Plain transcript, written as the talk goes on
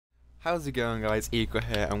How's it going, guys? Equa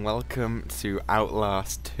here, and welcome to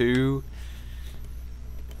Outlast 2.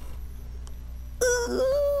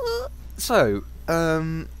 So,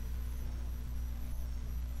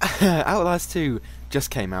 Outlast 2 just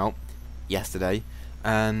came out yesterday,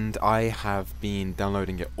 and I have been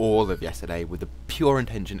downloading it all of yesterday with the pure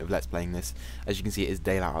intention of let's playing this. As you can see, it is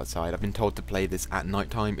daylight outside. I've been told to play this at night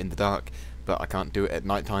time in the dark, but I can't do it at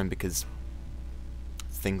night time because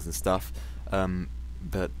things and stuff.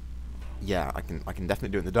 But yeah, I can definitely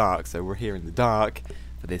do it in the dark. So we're here in the dark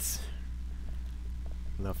for this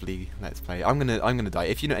lovely let's play. I'm gonna die.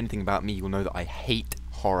 If you know anything about me, you'll know that I hate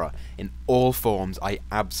horror in all forms. I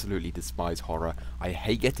absolutely despise horror. I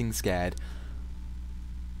hate getting scared.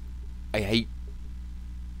 I hate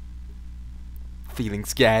feeling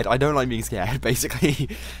scared. I don't like being scared, basically.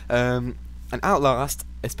 And Outlast,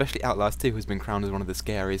 especially Outlast 2, has been crowned as one of the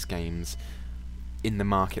scariest games in the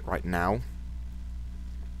market right now.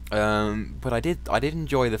 But I did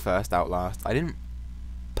enjoy the first Outlast. I didn't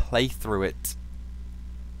play through it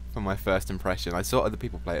for my first impression. I saw other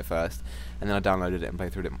people play it first, and then I downloaded it and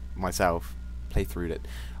played through it myself. I played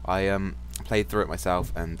through it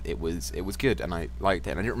myself, and it was good, and I liked it.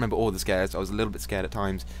 And I didn't remember all the scares. I was a little bit scared at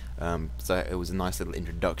times, so it was a nice little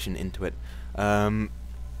introduction into it.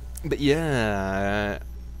 But yeah,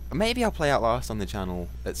 maybe I'll play Outlast on the channel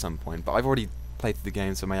at some point. But I've already played through the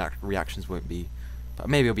game, so my reactions won't be. But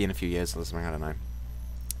maybe it'll be in a few years or something. I don't know.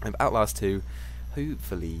 Outlast 2,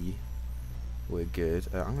 hopefully, we're good.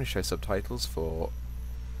 I'm going to show subtitles for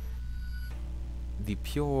the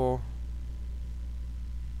pure.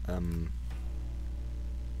 I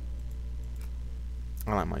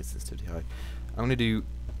like my sensitivity high. I'm going to do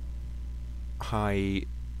high.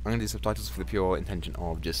 I'm going to do subtitles for the pure intention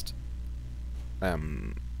of just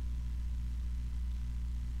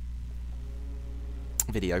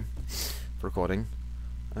video for recording.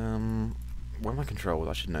 Where am I controlled?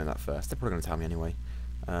 I should know that first. They're probably going to tell me anyway.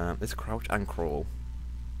 There's crouch and crawl.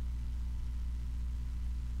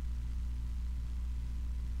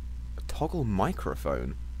 A toggle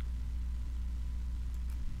microphone.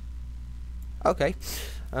 Okay.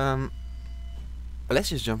 Let's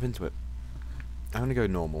just jump into it. I'm gonna go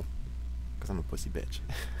normal, because I'm a pussy bitch.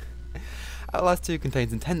 Outlast 2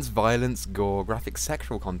 contains intense violence, gore, graphic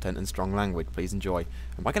sexual content, and strong language. Please enjoy.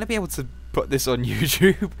 Am I going to be able to put this on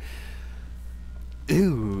YouTube?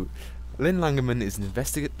 Ooh. Lynn Langerman is an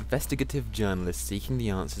investigative journalist seeking the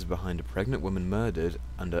answers behind a pregnant woman murdered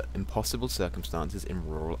under impossible circumstances in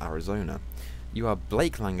rural Arizona. You are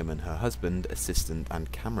Blake Langerman, her husband, assistant,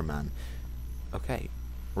 and cameraman. Okay.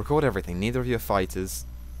 Record everything. Neither of you are fighters.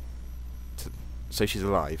 So she's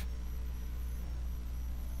alive.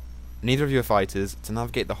 Neither of you are fighters. To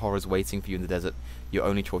navigate the horrors waiting for you in the desert, your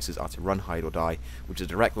only choices are to run, hide, or die, which is a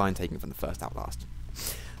direct line taken from the first Outlast.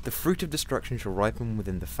 The fruit of destruction shall ripen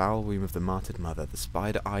within the foul womb of the martyred mother. The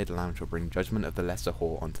spider-eyed lamb shall bring judgment of the lesser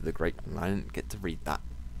whore onto the great one. I didn't get to read that.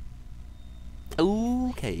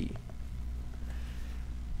 Okay.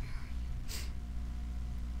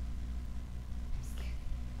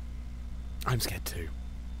 I'm scared too.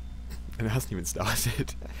 And it hasn't even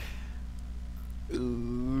started.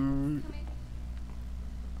 Ooh.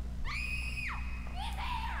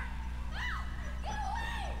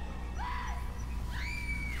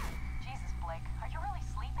 Jesus, Blake, are you really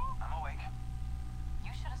sleeping? I'm awake.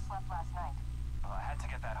 You should have slept last night. Well, I had to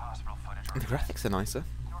get that hospital footage. The graphics are nicer.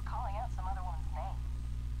 You were calling out some other woman's name.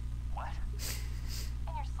 What?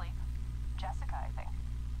 In your sleep. Jessica, I think.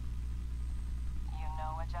 You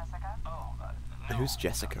know a Jessica? Oh, no. Who's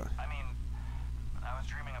Jessica? I mean, I was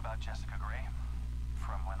dreaming about Jessica Gray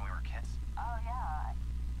from when we were kids. Oh, yeah.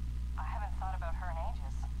 I haven't thought about her in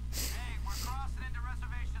ages. Hey, we're crossing into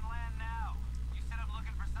reservation land now. You said I'm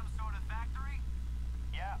looking for some sort of factory?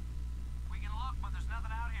 Yeah. We can look, but there's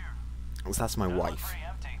nothing out here. Well, that's my wife. Pretty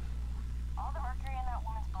empty. All the mercury in that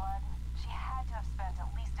woman's blood, she had to have spent at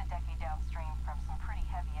least a decade downstream from some pretty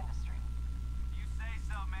heavy industry. You say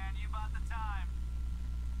so, man. You bought the time.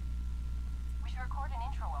 We should record an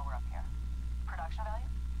intro while we're up here. Production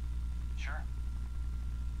value? Sure.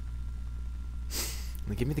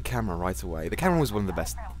 They give me the camera right away. The camera was one of the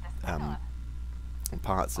best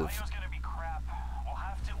parts of Audio's gonna be crap. We'll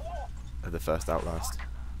have to. the first Outlast.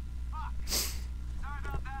 Sorry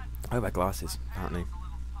about that. I wear glasses, apparently. A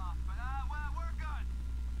little soft, but we're good.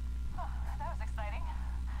 That was exciting.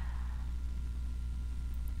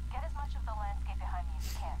 Get as much of the landscape behind me as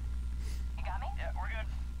you can. You got me? Yeah, we're good.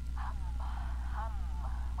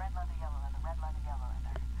 Red leather, yellow leather, red leather, yellow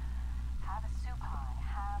leather. Have a soup pie,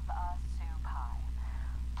 have a soup pie.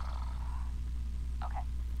 Okay.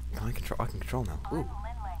 I can control now. I'm Ooh.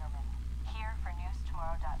 Lynn Langerman, here for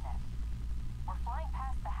newstomorrow.net.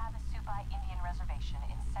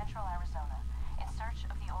 Central Arizona, in search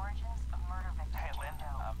of the origins of murder victim Hey, Lynn,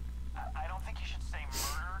 Joe. I don't think you should say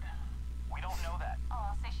murdered. We don't know that.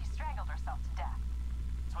 Oh, I'll say she strangled herself to death.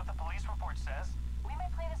 It's what the police report says. We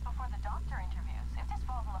might play this before the doctor interviews. If this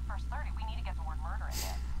falls in the first 30, we need to get the word murder in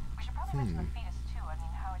there. We should probably mention the fetus too. I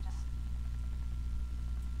mean, how it just...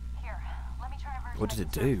 Here, let me try a version What did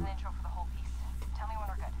that it serves do? an intro for the whole piece. Tell me when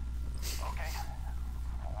we're good. Okay.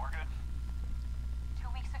 We're good. 2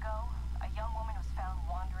 weeks ago, a young woman was found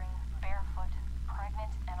wandering, barefoot,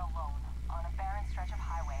 pregnant, and alone on a barren stretch of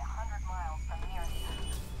highway 100 miles from the nearest...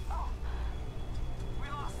 Oh, We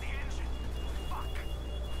lost the engine. Fuck.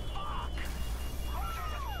 Fuck.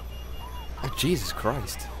 Oh, Jesus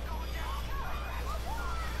Christ.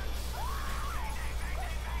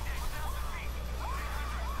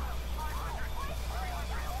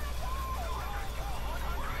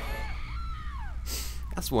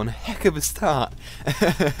 That's one heck of a start.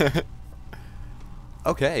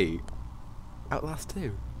 Okay. Outlast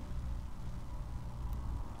 2.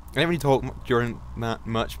 I didn't really talk during that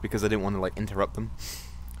much because I didn't want to like interrupt them.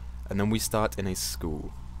 And then we start in a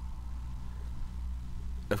school.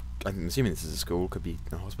 I'm assuming this is a school, could be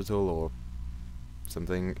a hospital or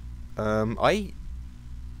something. A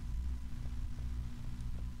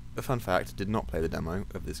fun fact, did not play the demo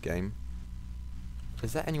of this game.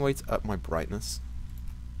 Is there any way to up my brightness?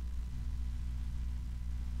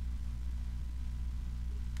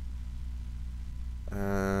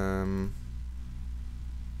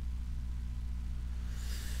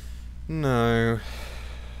 No.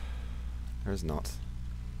 There's not.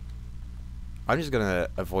 I'm just gonna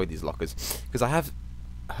avoid these lockers, because I have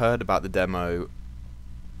heard about the demo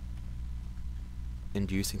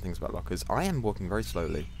inducing things about lockers. I am walking very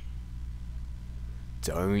slowly.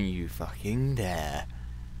 Don't you fucking dare.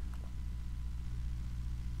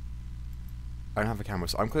 I don't have a camera,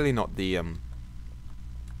 so I'm clearly not the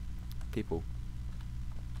people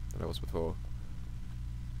that I was before.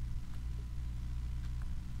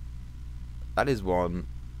 That is one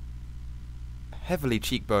heavily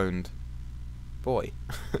cheekboned boy.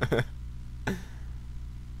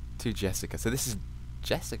 To Jessica. So this is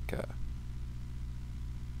Jessica.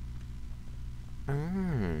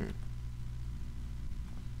 I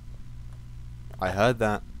heard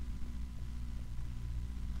that.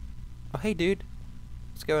 Oh, hey dude.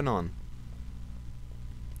 What's going on?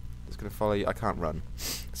 Just gonna follow you. I can't run.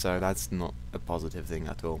 So that's not a positive thing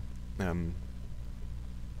at all.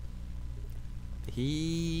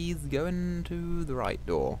 He's going to the right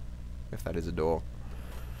door. If that is a door.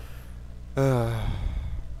 Time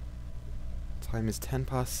is 10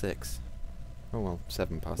 past 6. Oh well,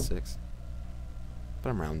 7 past 6. But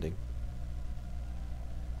I'm rounding.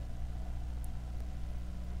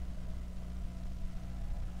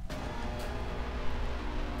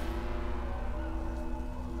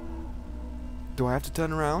 Do I have to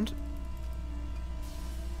turn around?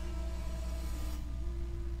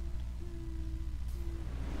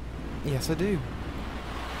 Yes, I do.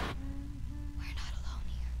 we're not alone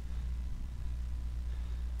here.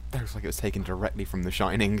 That looks like it was taken directly from The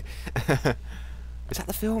Shining. Is that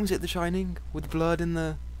the film? Is it The Shining? With blood in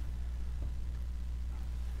the...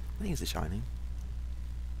 I think it's The Shining.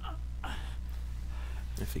 I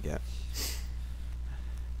forget.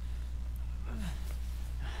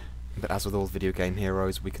 But as with all video game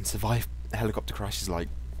heroes, we can survive helicopter crashes like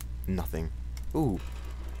nothing. Ooh.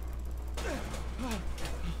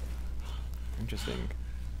 Interesting.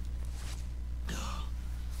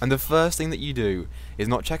 And the first thing that you do is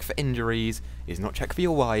not check for injuries, is not check for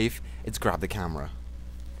your wife, it's grab the camera.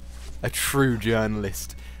 A true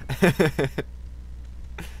journalist. You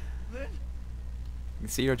can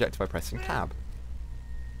see your objective by pressing tab.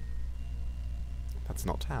 That's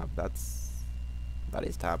not tab, that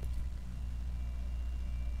is tab.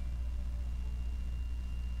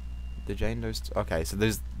 The Jane knows... Okay, so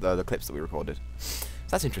there's the clips that we recorded. So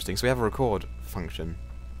that's interesting. So we have a record function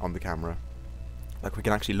on the camera. Like, we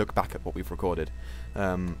can actually look back at what we've recorded.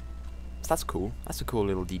 So that's cool. That's a cool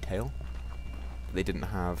little detail that they didn't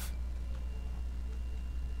have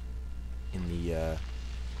in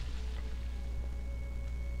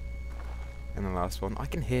the last one. I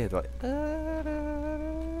can hear, like...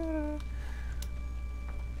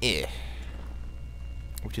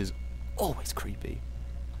 Which is always creepy.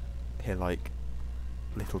 Hear like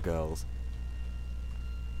little girls.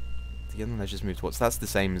 The other one I just moved towards. That's the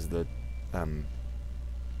same as the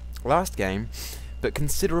last game, but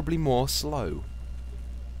considerably more slow.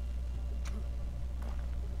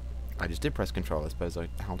 I just did press control. I suppose I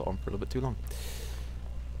held it on for a little bit too long.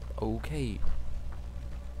 Okay.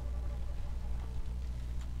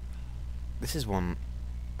 This is one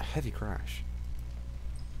heavy crash.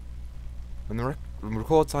 When the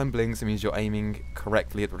record time blinks, it means you're aiming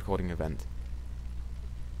correctly at the recording event.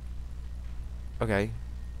 Okay.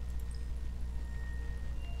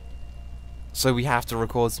 So we have to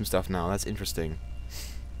record some stuff now. That's interesting.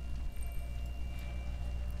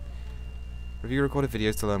 Review recorded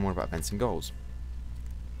videos to learn more about events and goals.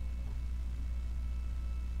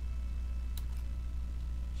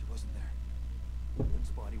 She wasn't there. Lynn's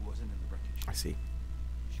body wasn't in the wreckage. I see.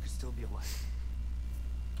 She could still be alive.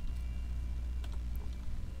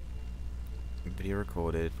 Video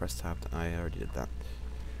recorded. Press tab. I already did that.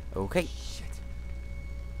 Okay. Shit.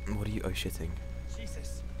 What are you oh-shitting?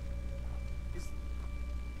 Jesus. No, there's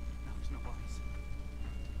no bodies.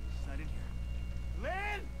 She's not in here.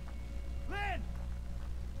 Lynn! Lynn!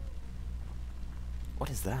 What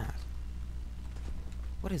is that?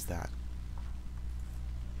 What is that?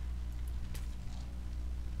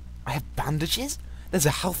 I have bandages? There's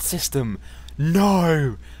a health system!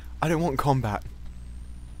 No! I don't want combat.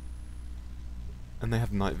 And they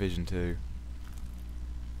have night vision too.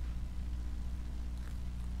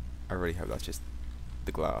 I really hope that's just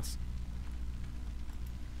the glass.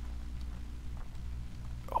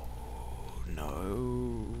 Oh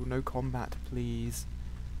no. No combat, please.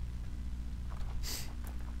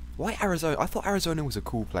 Why Arizona? I thought Arizona was a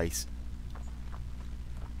cool place.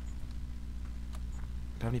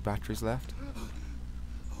 Do I have any batteries left?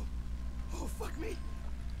 Oh, fuck me!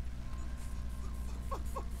 Fuck!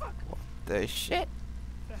 What the shit?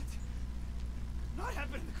 That not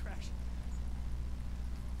happened in the crash.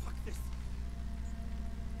 Fuck this.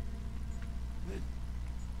 Lynn.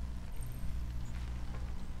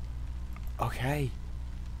 Okay.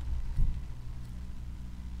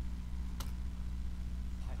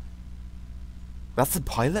 That's the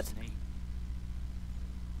pilot? His name.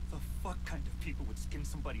 The fuck kind of people would skin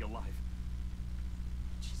somebody alive?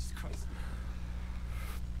 Jesus Christ.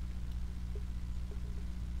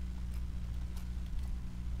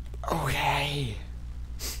 Okay.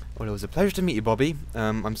 Well, it was a pleasure to meet you, Bobby.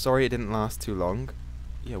 I'm sorry it didn't last too long.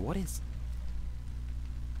 Yeah, what is...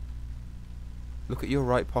 Look at your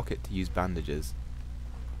right pocket to use bandages.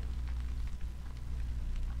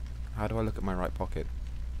 How do I look at my right pocket?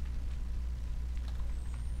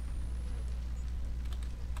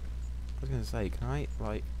 I was gonna say, can I,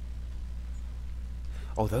 like...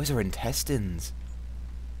 Oh, those are intestines!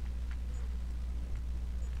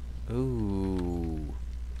 Ooh.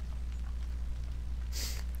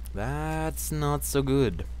 That's not so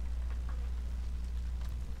good.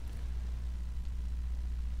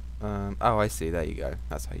 Oh, I see, there you go.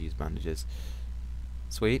 That's how you use bandages.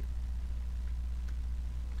 Sweet.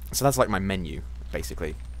 So that's like my menu,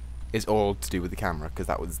 basically. It's all to do with the camera, because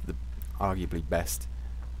that was the arguably best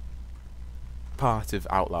part of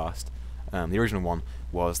Outlast. The original one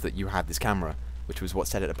was that you had this camera, which was what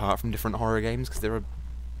set it apart from different horror games, because there are...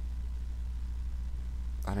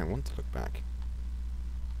 I don't want to look back.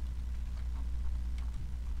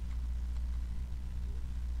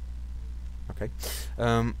 Okay.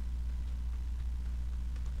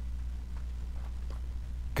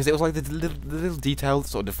 Because it was like the little detail that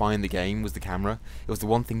sort of defined the game was the camera. It was the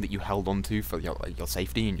one thing that you held onto for your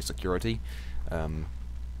safety and your security. And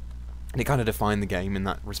it kind of defined the game in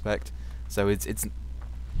that respect. So it's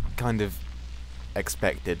kind of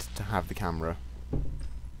expected to have the camera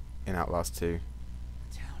in Outlast 2.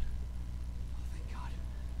 Town. Oh, thank God.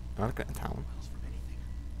 I look at a town. Miles from anything.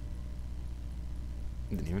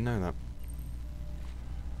 Didn't even know that.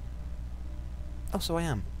 Oh, so I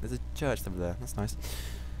am. There's a church over there. That's nice.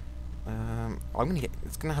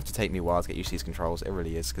 It's gonna have to take me a while to get used to these controls. It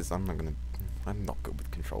really is, because I'm not good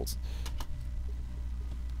with controls.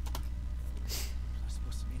 I'm not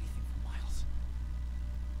supposed to be anything for Miles.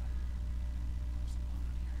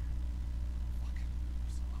 I'm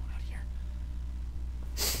alone out here.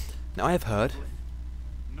 Now I have heard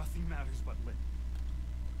Nothing matters but Lynn.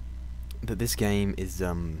 that this game is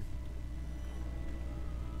a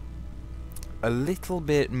little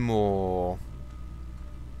bit more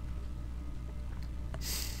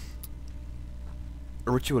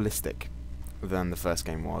ritualistic than the first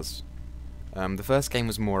game was. The first game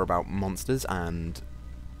was more about monsters and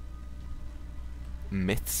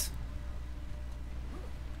myths.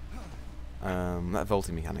 That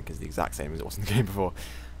vaulting mechanic is the exact same as it was in the game before.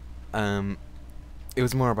 It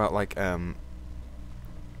was more about like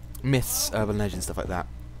myths, urban legends, stuff like that,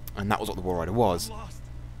 and that was what the War Rider was. I'm lost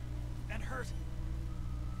and hurt.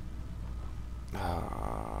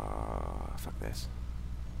 Fuck this.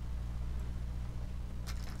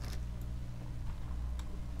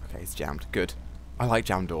 Okay, it's jammed. Good. I like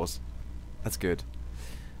jammed doors. That's good.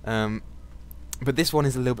 But this one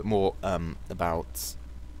is a little bit more about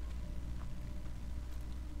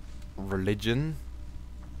religion.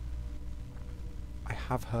 I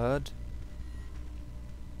have heard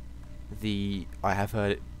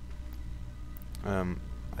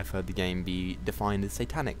I've heard the game be defined as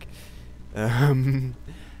satanic,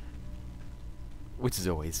 which is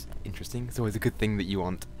always interesting. It's always a good thing that you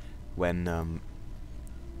want when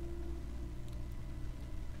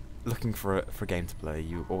looking for a game to play.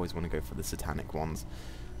 You always want to go for the satanic ones.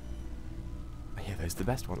 I hear those are the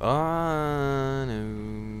best ones. Oh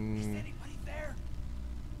no! Is anybody there?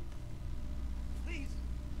 Please.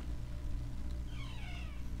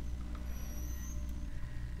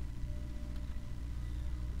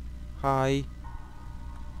 Hi.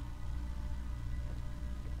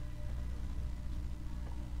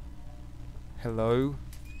 Hello.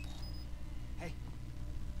 Hey.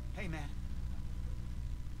 Hey, man.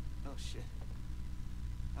 Oh, shit.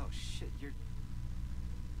 Oh, shit, you're...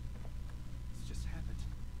 This just happened.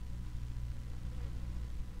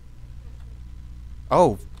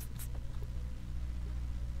 Oh.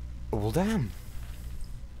 Well, damn.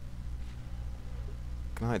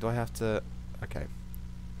 Do I have to... Okay.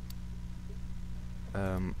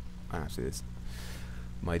 Actually this.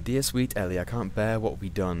 My dear sweet Ellie, I can't bear what we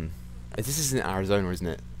done. This is in Arizona, isn't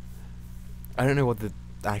it? I don't know what the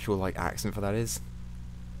actual, like, accent for that is.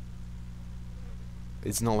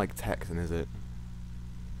 It's not like Texan, is it?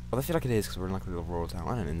 Well, I feel like it is, because we're in like a little rural town.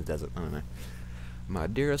 I don't know, in the desert. I don't know. My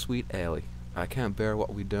dear sweet Ellie, I can't bear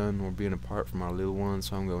what we done. We're being apart from our little one,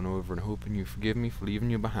 so I'm going over and hoping you forgive me for leaving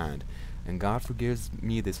you behind. And God forgives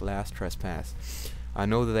me this last trespass. I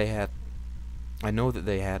know that they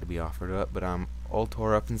had to be offered up, but I'm all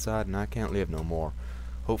tore up inside and I can't live no more.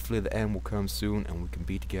 Hopefully the end will come soon and we can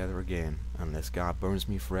be together again, unless God burns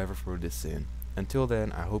me forever for this sin. Until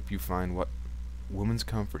then, I hope you find what woman's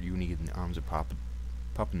comfort you need in the arms of Papa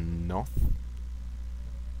Noth.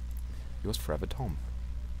 Yours forever, Tom.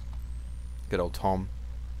 Good old Tom.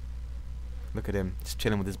 Look at him, just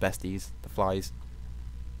chilling with his besties, the flies.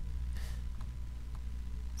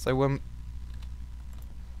 So,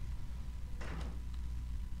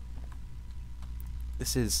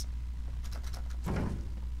 this is...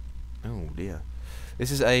 Oh dear. This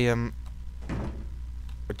is a, oh,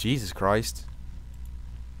 Jesus Christ.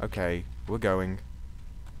 Okay, we're going.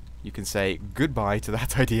 You can say goodbye to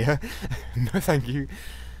that idea. No thank you.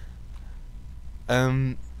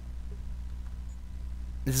 This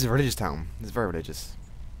is a religious town. It's very religious.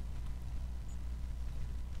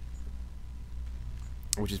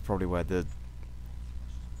 Which is probably where the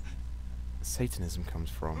Satanism comes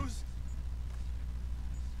from.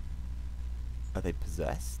 Are they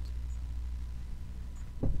possessed?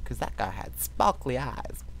 Because that guy had sparkly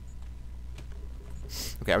eyes.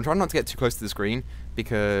 Okay, I'm trying not to get too close to the screen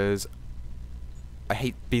because I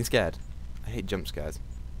hate being scared. I hate jump scares.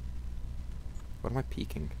 What am I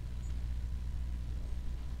peeking?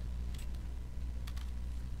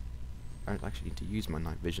 I don't actually need to use my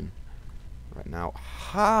night vision right now.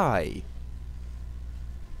 Hi!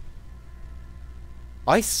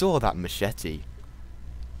 I saw that machete.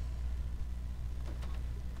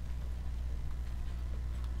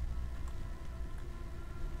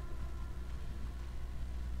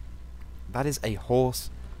 That is a horse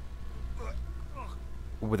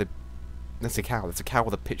with a... That's a cow. That's a cow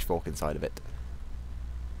with a pitchfork inside of it.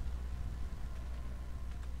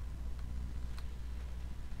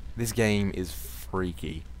 This game is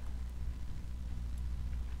freaky.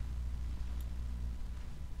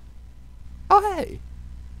 Oh, hey!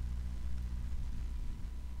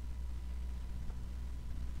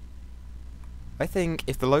 I think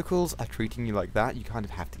if the locals are treating you like that, you kind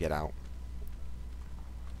of have to get out.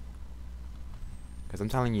 Because I'm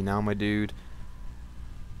telling you now, my dude.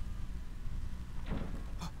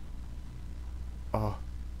 Oh.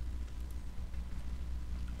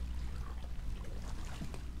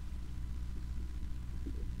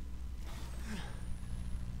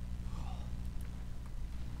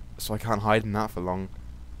 So I can't hide in that for long.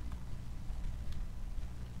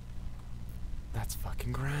 That's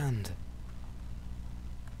fucking grand.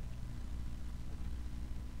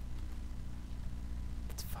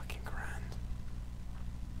 That's fucking grand.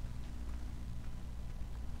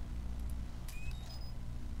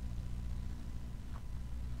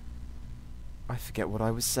 I forget what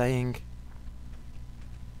I was saying.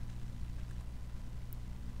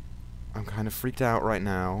 I'm kind of freaked out right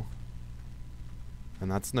now. And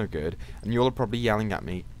that's no good. And you're all probably yelling at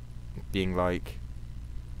me, being like,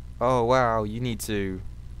 oh wow, you need to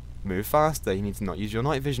move faster, you need to not use your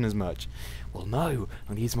night vision as much. Well no, I'm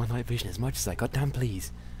going to use my night vision as much as I goddamn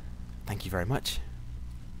please. Thank you very much.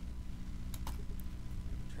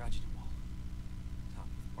 Tragedy wall. Topped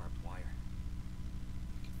with barbed wire.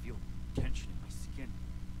 You can feel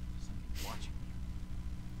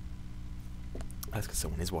That's because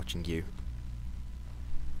someone is watching you.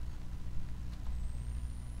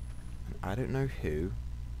 And I don't know who.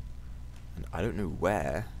 And I don't know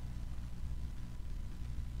where.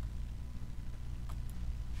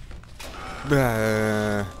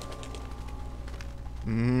 I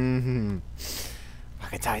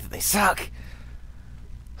can tell you that they suck.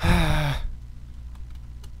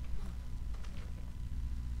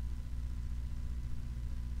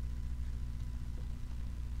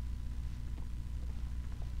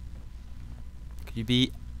 Could you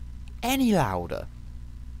be any louder?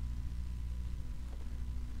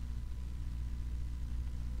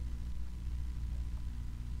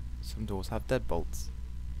 Some doors have deadbolts.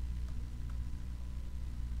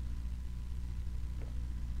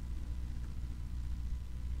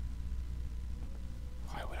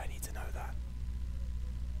 Why would I need to know that?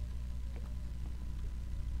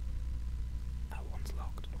 That one's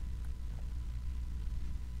locked.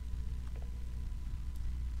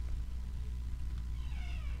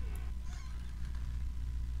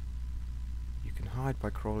 You can hide by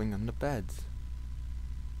crawling under beds.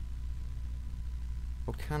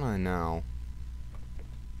 Or can I now?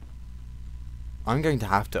 I'm going to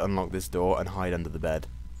have to unlock this door and hide under the bed.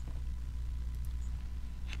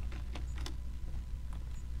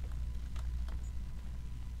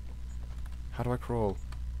 How do I crawl?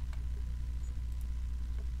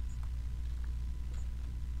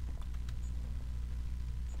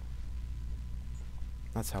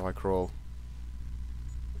 That's how I crawl.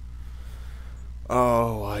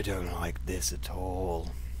 Oh, I don't like this at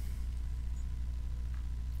all.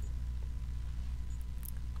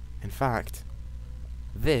 In fact,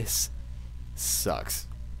 this sucks.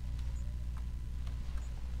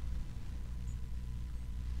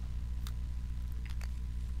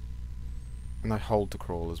 And I hold to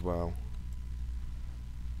crawl as well.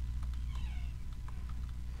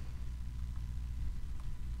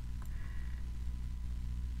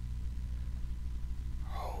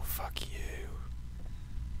 Oh, fuck you.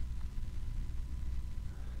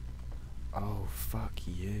 Oh, fuck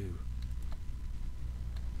you.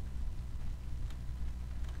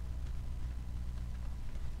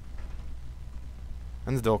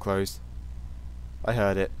 And the door closed. I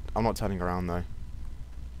heard it. I'm not turning around though.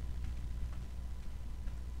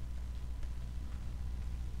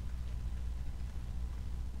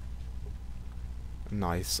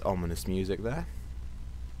 Nice, ominous music there.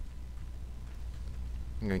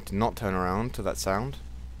 I'm going to not turn around to that sound.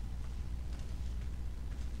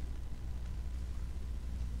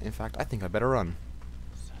 In fact, I think I better run.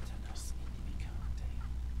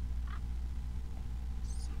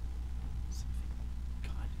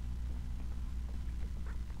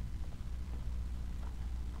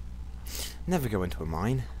 Never go into a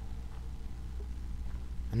mine.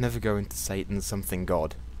 And never go into Satan's something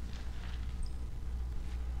god.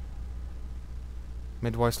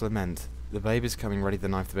 Midwife's lament. The babe is coming, ready the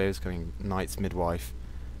knife, the babe is coming, night's midwife.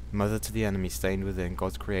 Mother to the enemy, stained within,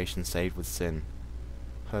 God's creation saved with sin.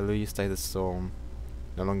 Hallelujah, stay the storm.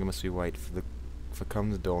 No longer must we wait, for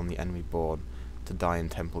come the dawn, the enemy born, to die in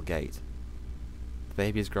temple gate. The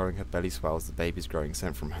baby is growing, her belly swells, the baby is growing,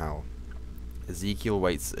 sent from hell. Ezekiel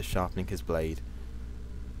waits, sharpening his blade.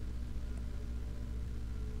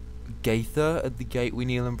 Gaither, at the gate we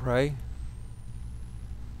kneel and pray.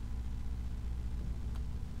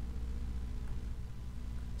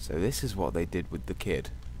 So this is what they did with the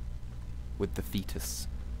kid. With the fetus.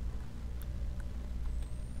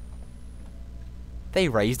 They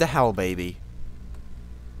raised a hell baby.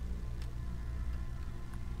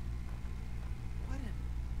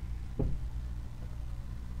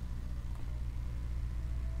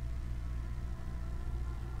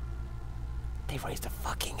 They raised a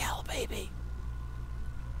fucking hell baby.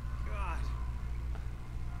 God.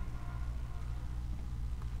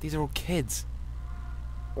 These are all kids.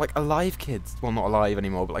 Like alive kids. Well, not alive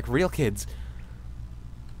anymore, but like real kids.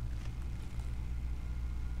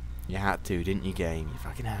 You had to, didn't you, game? You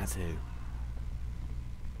fucking had to.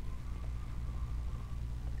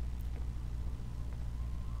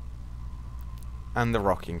 And the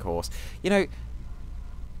rocking horse. You know,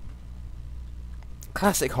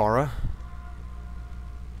 classic horror.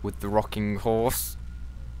 With the rocking horse.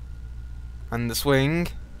 And the swing.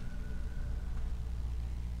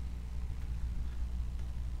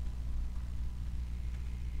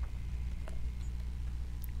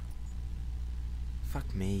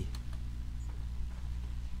 Fuck me.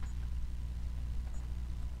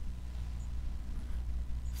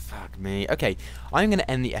 Fuck me. Okay, I'm going to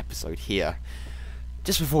end the episode here.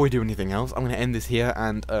 Just before we do anything else, I'm going to end this here,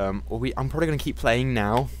 and I'm probably going to keep playing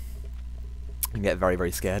now. And get very,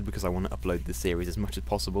 very scared, because I want to upload this series as much as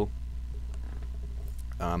possible.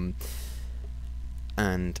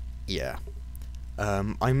 And yeah,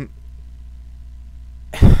 I'm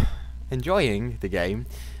enjoying the game.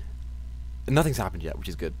 Nothing's happened yet, which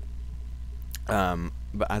is good.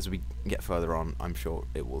 But as we get further on, I'm sure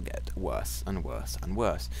it will get worse and worse and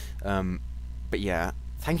worse. But yeah,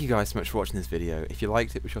 thank you guys so much for watching this video. If you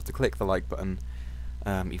liked it, be sure to click the like button,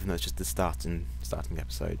 even though it's just the starting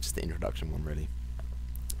episode, just the introduction one, really.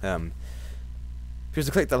 Be sure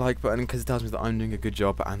to click the like button because it tells me that I'm doing a good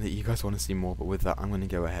job and that you guys want to see more. But with that, I'm going to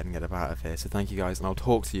go ahead and get up out of here. So thank you guys, and I'll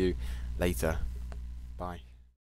talk to you later. Bye.